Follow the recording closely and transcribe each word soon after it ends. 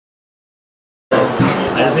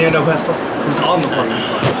doesn't even know who's on the plus 2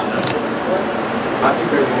 slide.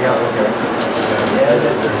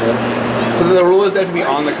 So the rule is they have to be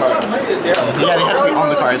on the card. Yeah, they have to be on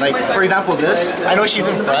the card. Like, for example, this, I know she's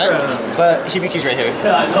in front, but Hibiki's right here.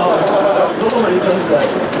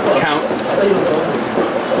 Counts.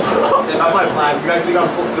 That's my plan. You guys think I'm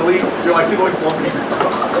so silly? You're like, he's always bluffing.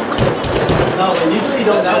 No, but usually you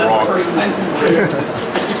don't know the person.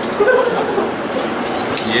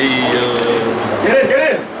 Yeah. Get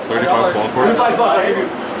in! 35 ball for it. $35, I'll give you.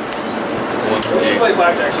 We should play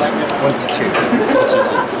blackjack. 1 to 2.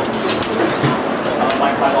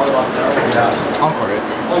 Encore it.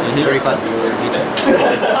 35.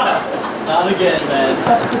 Not again, man.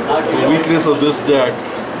 The weakness of this deck,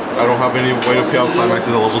 I don't have any way to pay out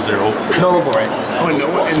climaxes at level 0. No level right. Oh,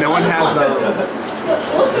 and no one has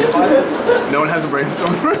no one has a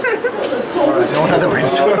brainstorm. No one has a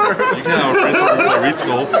brainstorm. You can have a brainstorm for the read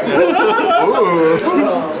school. Ooh.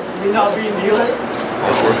 You're not being dealer? Did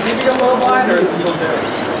you become a little blind or is it still there?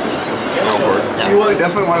 Yeah. I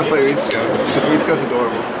definitely want to play Reed Scout because Reed Scout's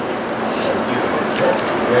adorable.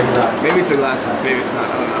 Maybe it's the glasses, maybe it's not,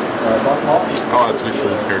 I don't know. Oh, that's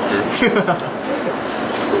Weasley's character.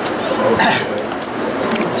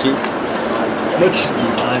 2.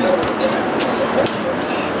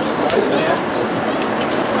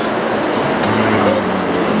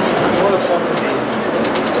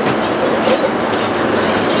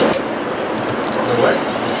 What?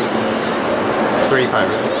 35,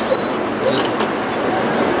 right?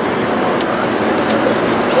 6, 7.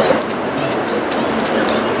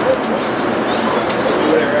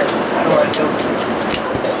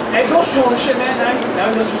 Hey, go show him shit, man. Now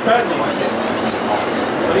he knows your strategy.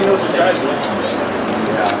 But he knows your strategy.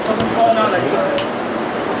 Yeah. Something falling out next time.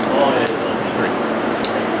 Oh, yeah. 3.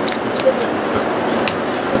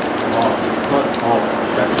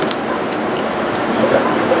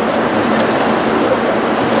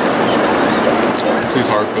 Please,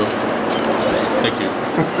 Haruka. Thank you.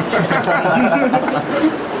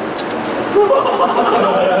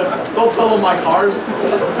 Don't tell them my cards.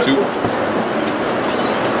 2.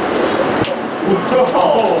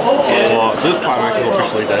 Well, this climax is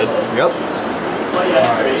officially dead. Yep.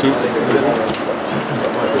 2. 2.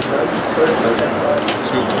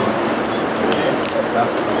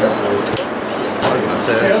 That's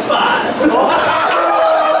it.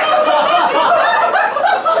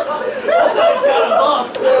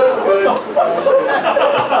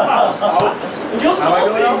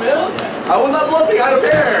 I was not bluffing, I had a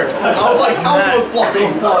pair. I was like, Calvin was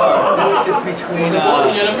bluffing. It's between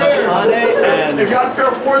Takane and If you had a pair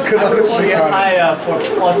of 4s, I would have won. Haya for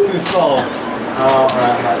plus 2 soul. Oh,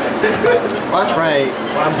 that's right.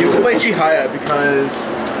 You can play Chihaya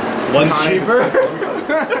because One's cheaper.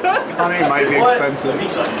 Kane might be expensive.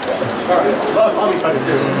 Well, I'll be cutting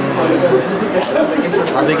too.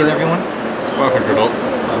 How big is everyone? 500 up.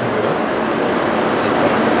 500 up.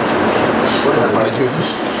 What does that want to do with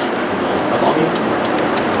this? That's all me.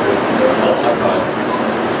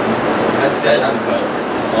 That said, I'm good.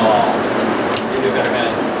 Oh. You do better, man.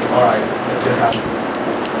 Alright, let's get it happen.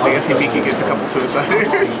 I guess Hibiki gets a couple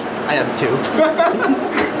suiciders. I have 2.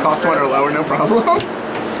 Cost 1 or lower, no problem.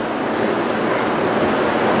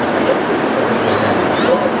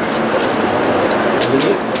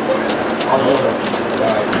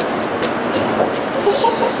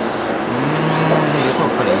 There's no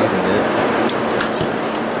point in using it.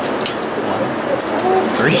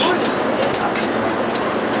 1, 3.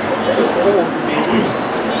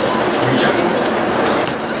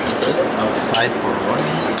 Side for 1,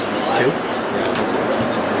 2.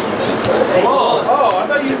 Oh, I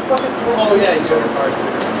thought you fucking. Oh, yeah, you got your card.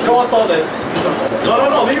 No one saw this.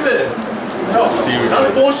 No, leave it. No.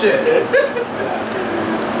 That's bullshit.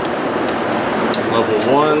 Level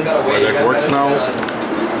 1. My deck works now.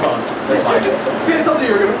 That's fine. See, I told you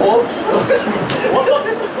you were gonna pull.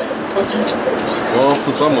 Well,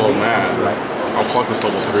 since I'm a mad, I'll pluck this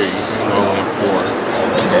level 3. I only have 4.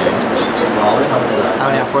 I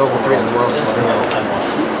only have 4 level 3 in the world.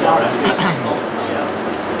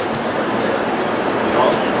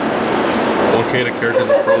 1K to characters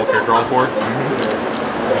and pro character on 4.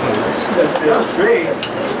 That's great.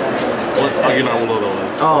 What? I'll get on one of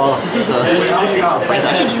those. Oh,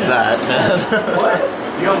 I should use that. What?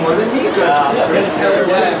 You got more than me?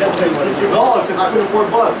 No, because I couldn't afford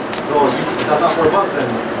bucks. So if that's not $4, then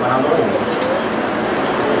why not more than me?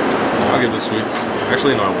 I'll get the sweets.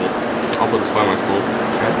 Actually, no, I won't. I'll put this by my stool.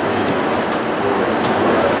 Okay.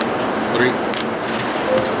 3.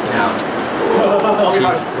 Yeah.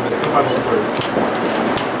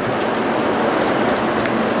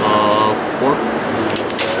 4.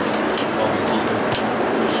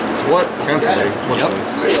 What? Cancel. What's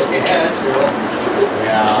this?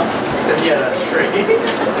 Yeah. He said he had a trade.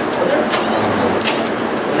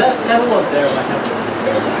 That 7 was there, but I have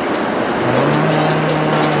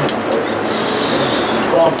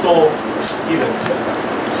Well, I'm still even.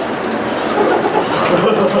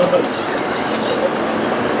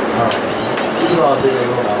 Alright. This is all big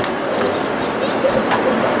now.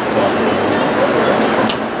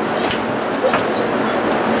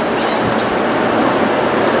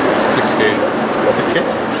 6K. 6K?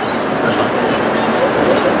 That's fine.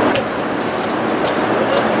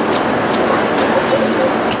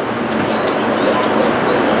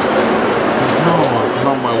 No,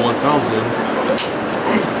 not my 1,000.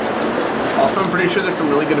 Also, I'm pretty sure there's some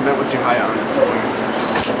really good event with Chihaya on it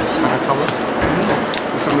somewhere.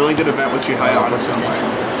 There's some really good event with Chihaya on it somewhere.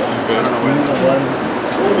 I don't know where.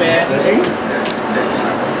 Oh man.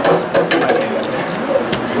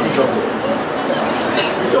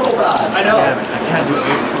 I know. Damn it, I can't do 8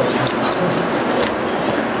 plus 2 songs.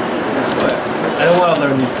 I don't want to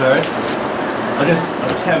learn these cards. I'll just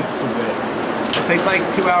attempt to win. It'll take like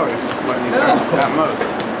 2 hours to learn these cards at most.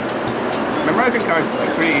 Memorizing cards is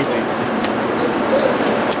like pretty easy.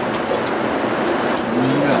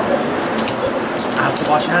 No. I have to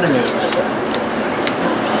watch anime.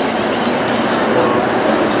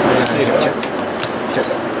 Check. Check.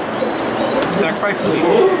 Sacrifice sleep. I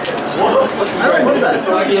don't know that. So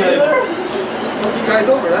I You guys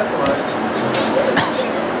over, that's why.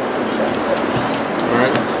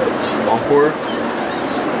 Alright. Encore.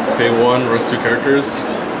 Pay 1, rest 2 characters.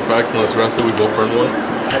 Back when it's rested, we both burn 1.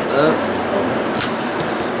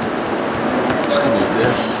 Fucking need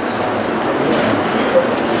this.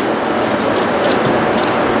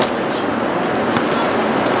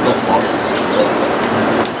 No pop.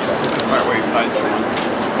 This is the part where he sides for one.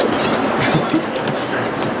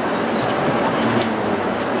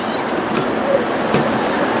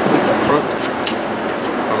 Front.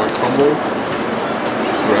 Have a crumble.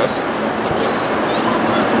 Rest.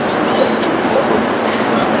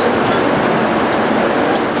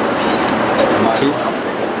 Two.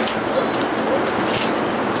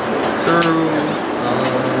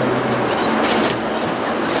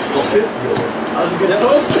 That was a good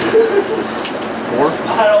choice. 4.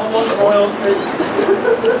 I had almost royal straight.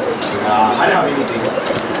 I don't have anything.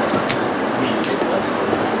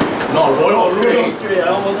 No, royal straight. I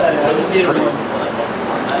almost had it. I just needed one.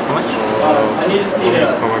 How much? I just need it.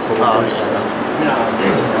 Come back to Oh, one. No.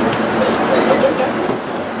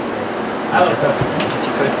 I was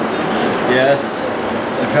Yes.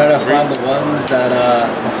 I'm trying to find the ones that are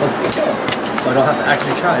plus 2, so I don't have to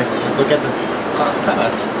actually try. Look at the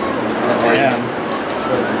cards. I am.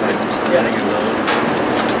 I'm just getting it low.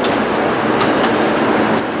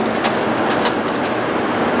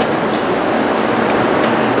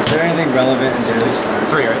 Is there anything relevant in Daily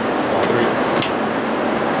Stars? 3, right? 3.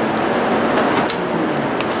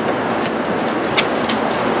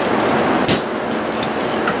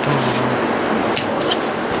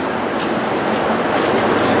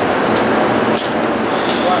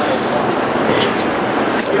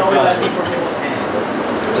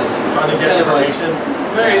 Trying to get information.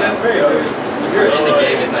 that's very obvious. If you're in the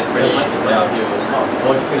game, it's like pretty easy to play off you.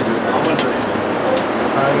 What you gonna do? I'm going to...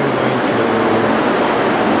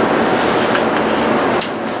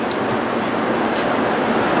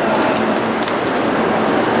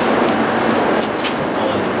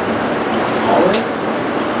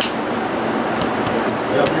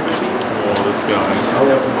 Oh, this guy. How we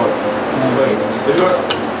have for bucks? Did you already?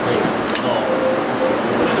 No.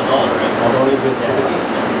 I was only with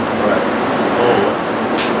 250. Alright.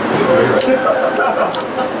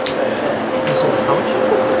 This is how much?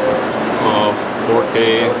 4K,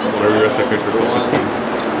 whatever your rest of character plus 15.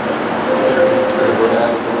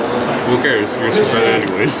 Who cares? You're just set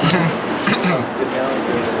anyways. 1, 2,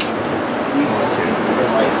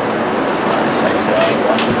 5, 6, 7,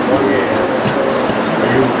 8.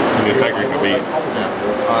 You can attack your complete. Yeah.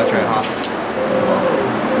 Oh, that's right, huh?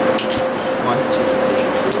 1.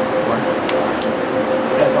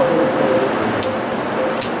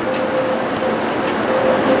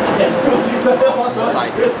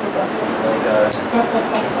 Side.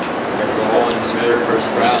 It's your first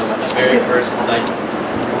round, the very first like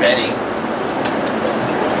betting.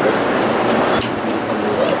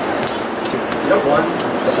 Yep, ones.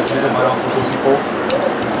 I don't put people.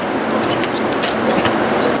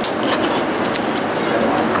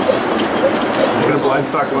 I'm gonna blind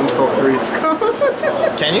stock 1 soul 3s.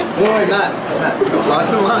 Can you? No, I'm not.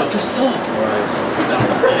 Lost and lost.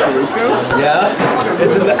 Yeah,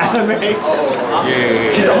 it's in the anime.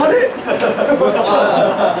 Yeah. She's on it.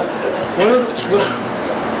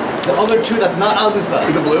 The other two that's not Azusa.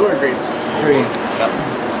 Is it blue or green? It's green. Yep.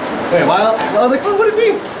 Wait, why? The other one would it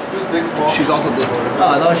be? Big, small. She's also blue.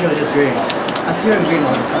 Oh, I thought she was just green. I see her in green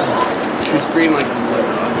all the time. She's green like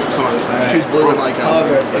some other side. She's blue and like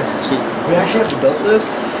however, we actually have to build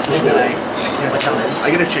this. Should I? What count is?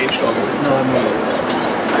 I get a change dog. No, I'm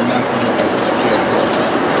not telling you.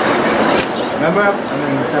 Remember, I'm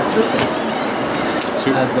in San Francisco.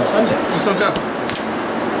 As of Sunday. Just don't go.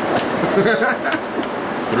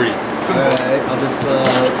 3. Alright, I'll just,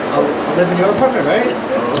 I'll live in your apartment, right?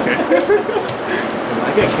 Oh, okay. Because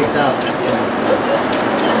I get kicked out.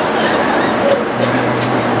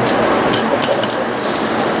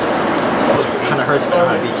 Kind of hurts for the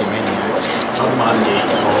Hibiki Maniac.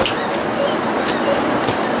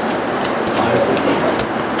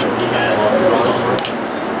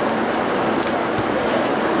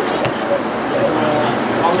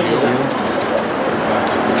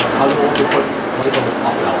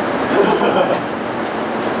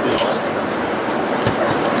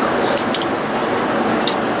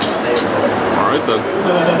 Alright then.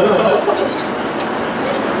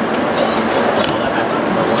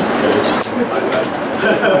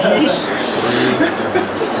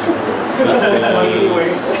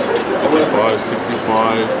 Five,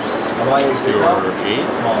 65. You're 8.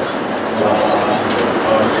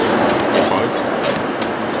 5.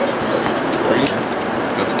 3.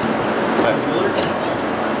 That's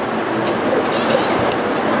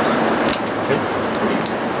 2,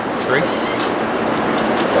 3.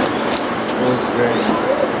 Those various.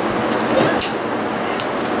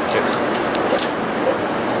 2.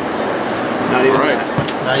 Not even Alright. that.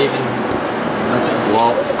 Not even.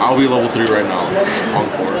 Well, I'll be level 3 right now. On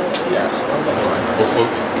 4. Yeah.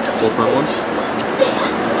 We'll print one?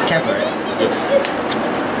 Cancel it. Yep.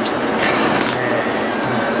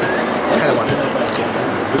 I kind of wanted to get that.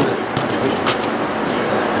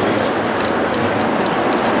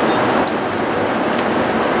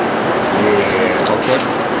 Yeah. I'll check.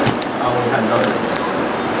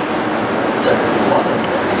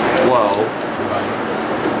 Well.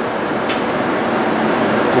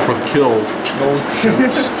 Go for the kill. No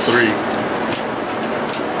shoot. 3.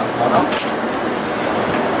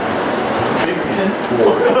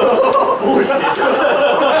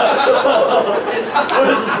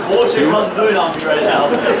 Bullshit runs doing on me right now.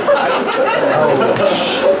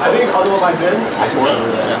 I think Kazuma buys in.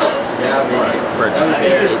 Yeah, Alright. I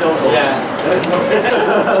think she's still yeah.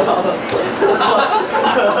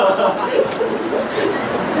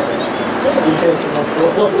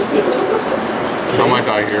 I might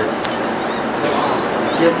die here.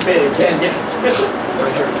 Yes, baby, again, yes.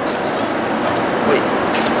 Right here. Wait.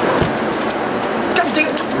 God dang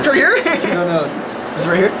it. It's right here? No. It's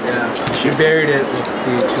right here? Yeah. She buried it with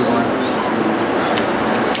the 2-1.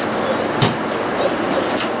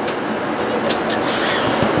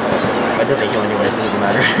 I did the heal anyway, so it doesn't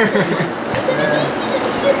matter.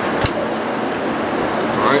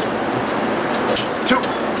 Alright. 2.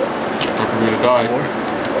 Time for me to die.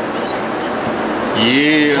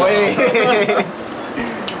 Yeah. Wait.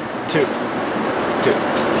 2. 2.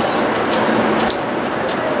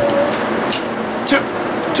 2.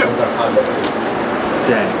 2.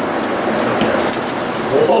 Dang. So fast.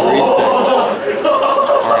 3, 6.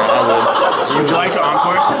 Alright, I win. Would you like to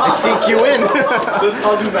encore? I think you win. This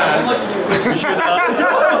Kazuma bad. We should,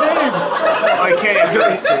 Oh, you can't. It's good.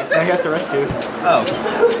 I have to rest too. Oh.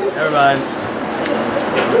 Never mind.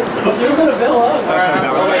 You were gonna bail out.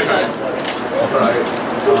 Alright.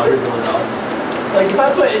 You're going out. Like, if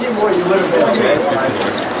I put any more, you would have bailed, right?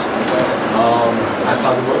 As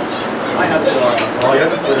Kazuma? I have to, Oh, you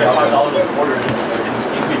have to split it up. $5 a quarter and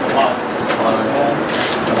increase the pot.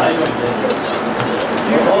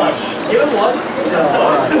 Give us one.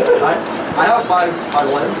 I have 5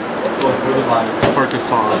 lens, so it's really 5.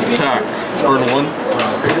 Focus on attack. Burn 1.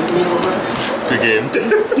 Good game.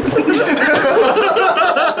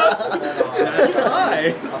 That's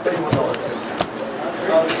high. I'll send you $1.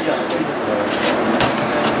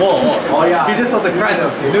 Whoa. Oh yeah. He did something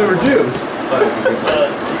Francis could never do.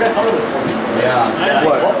 You got covered with one. Yeah.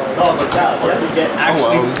 What? No, but that. What did you get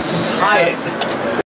actually? Oh, High.